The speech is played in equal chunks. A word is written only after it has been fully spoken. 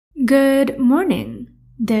Good morning.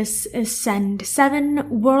 This is Send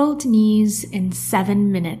 7 World News in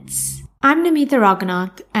 7 minutes. I'm Namita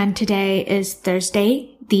Raghunath, and today is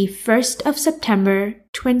Thursday, the 1st of September,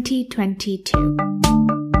 2022.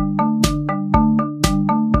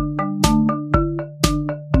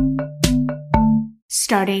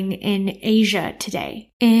 Starting in Asia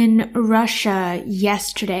today. In Russia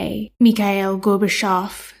yesterday, Mikhail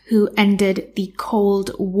Gorbachev, who ended the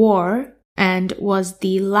Cold War and was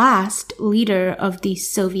the last leader of the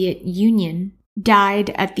Soviet Union, died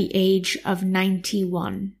at the age of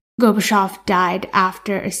 91. Gorbachev died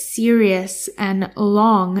after a serious and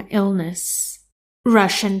long illness.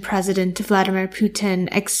 Russian President Vladimir Putin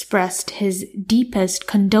expressed his deepest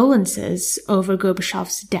condolences over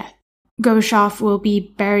Gorbachev's death. Gorbachev will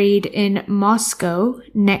be buried in Moscow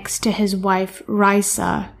next to his wife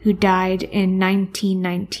Raisa, who died in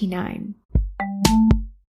 1999.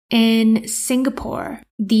 In Singapore,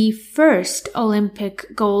 the first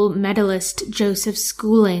Olympic gold medalist Joseph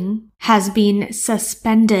Schooling has been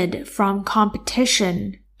suspended from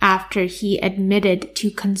competition after he admitted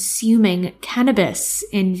to consuming cannabis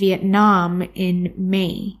in Vietnam in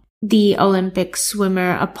May. The Olympic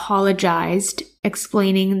swimmer apologized,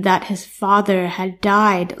 explaining that his father had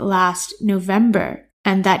died last November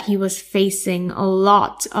and that he was facing a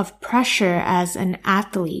lot of pressure as an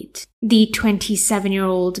athlete. The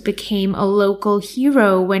 27-year-old became a local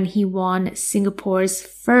hero when he won Singapore's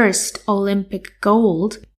first Olympic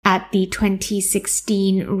gold at the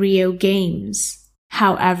 2016 Rio Games.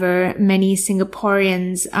 However, many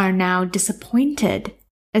Singaporeans are now disappointed,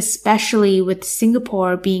 especially with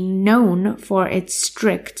Singapore being known for its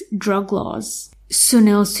strict drug laws.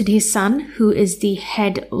 Sunil Sudhisan, who is the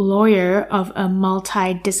head lawyer of a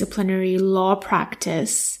multidisciplinary law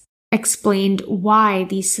practice, explained why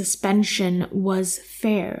the suspension was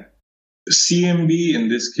fair. CMB in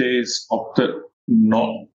this case opted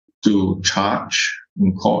not to charge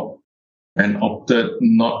in court and opted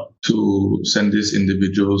not to send these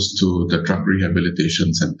individuals to the drug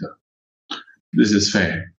rehabilitation center. This is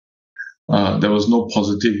fair. There was no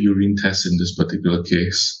positive urine test in this particular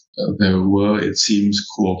case. There were, it seems,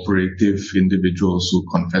 cooperative individuals who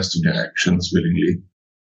confessed to their actions willingly.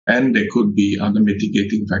 And there could be other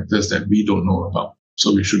mitigating factors that we don't know about,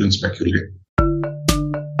 so we shouldn't speculate.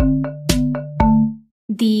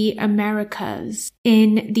 The Americas.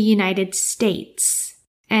 In the United States,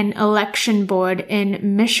 an election board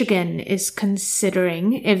in Michigan is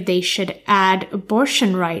considering if they should add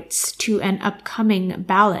abortion rights to an upcoming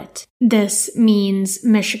ballot. This means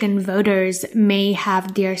Michigan voters may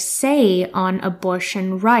have their say on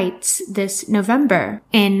abortion rights this November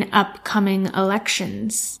in upcoming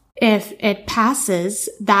elections. If it passes,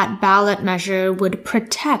 that ballot measure would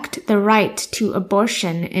protect the right to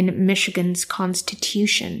abortion in Michigan's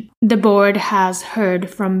constitution. The board has heard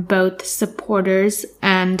from both supporters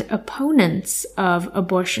and opponents of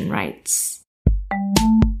abortion rights.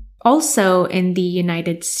 Also in the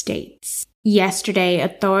United States, yesterday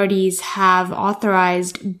authorities have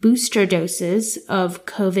authorized booster doses of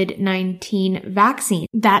COVID-19 vaccine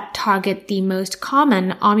that target the most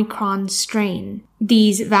common Omicron strain.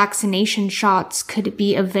 These vaccination shots could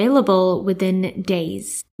be available within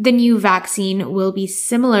days. The new vaccine will be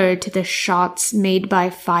similar to the shots made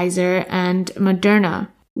by Pfizer and Moderna,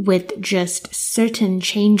 with just certain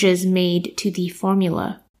changes made to the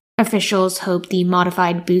formula. Officials hope the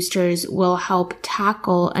modified boosters will help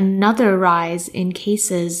tackle another rise in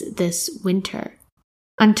cases this winter.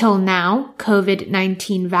 Until now,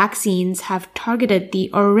 COVID-19 vaccines have targeted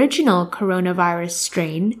the original coronavirus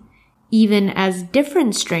strain, even as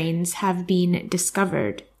different strains have been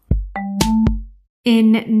discovered.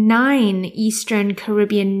 In 9 Eastern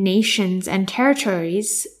Caribbean nations and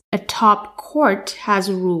territories, a top court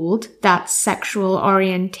has ruled that sexual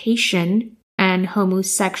orientation and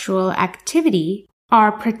homosexual activity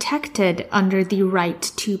are protected under the right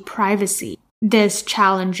to privacy. This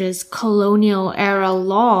challenges colonial-era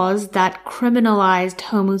laws that criminalized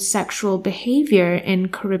homosexual behavior in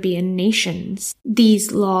Caribbean nations.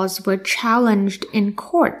 These laws were challenged in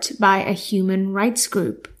court by a human rights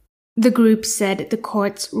group. The group said the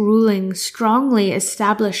court's ruling strongly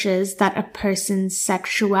establishes that a person's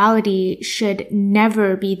sexuality should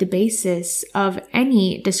never be the basis of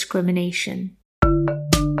any discrimination.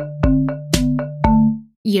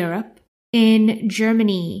 Europe. In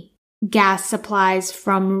Germany, gas supplies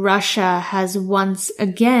from Russia has once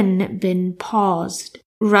again been paused.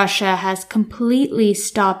 Russia has completely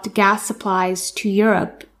stopped gas supplies to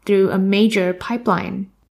Europe through a major pipeline,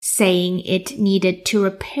 saying it needed to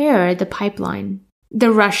repair the pipeline.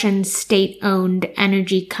 The Russian state-owned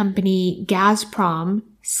energy company Gazprom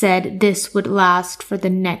said this would last for the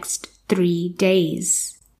next 3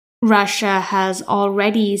 days. Russia has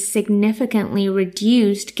already significantly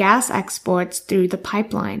reduced gas exports through the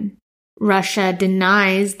pipeline. Russia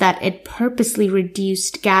denies that it purposely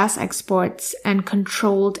reduced gas exports and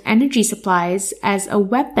controlled energy supplies as a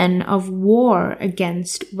weapon of war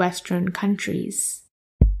against Western countries.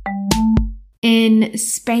 In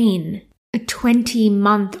Spain, a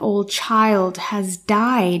 20-month-old child has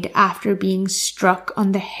died after being struck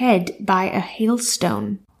on the head by a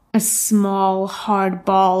hailstone, a small hard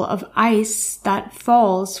ball of ice that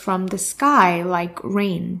falls from the sky like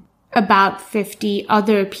rain. About 50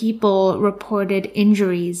 other people reported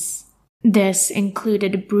injuries. This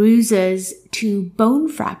included bruises to bone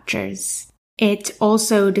fractures. It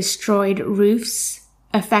also destroyed roofs,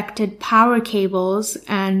 affected power cables,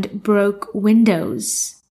 and broke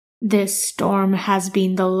windows. This storm has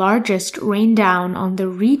been the largest raindown on the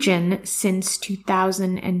region since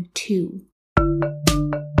 2002.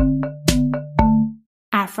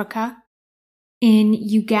 Africa. In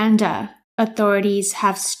Uganda, authorities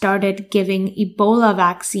have started giving Ebola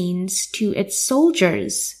vaccines to its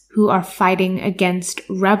soldiers who are fighting against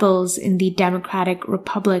rebels in the Democratic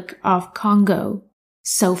Republic of Congo.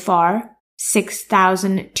 So far,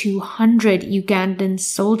 6,200 Ugandan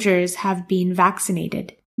soldiers have been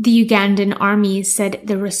vaccinated. The Ugandan army said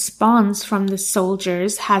the response from the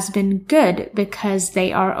soldiers has been good because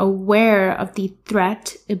they are aware of the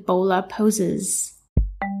threat Ebola poses.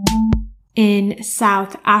 In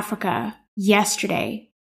South Africa, yesterday,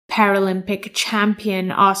 Paralympic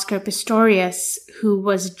champion Oscar Pistorius, who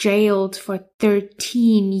was jailed for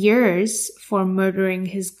 13 years for murdering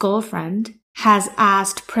his girlfriend, has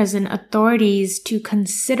asked prison authorities to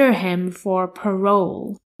consider him for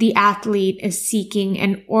parole. The athlete is seeking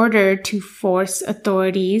an order to force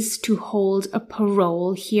authorities to hold a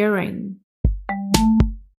parole hearing.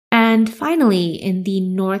 And finally, in the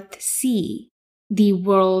North Sea, the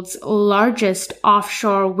world's largest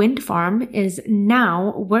offshore wind farm is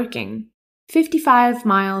now working, 55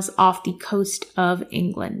 miles off the coast of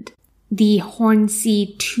England. The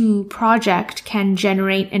Hornsea 2 project can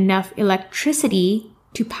generate enough electricity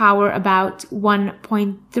to power about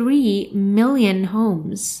 1.3 million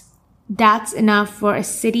homes. That's enough for a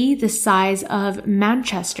city the size of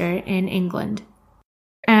Manchester in England.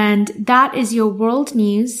 And that is your world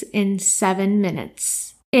news in 7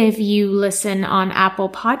 minutes. If you listen on Apple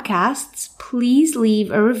Podcasts, please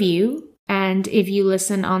leave a review. And if you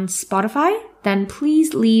listen on Spotify, then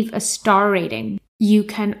please leave a star rating. You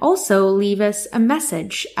can also leave us a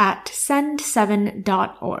message at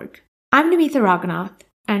send7.org. I'm Namitha Raghunath,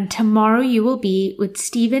 and tomorrow you will be with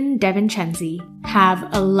Stephen DeVincenzi. Have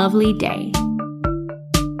a lovely day.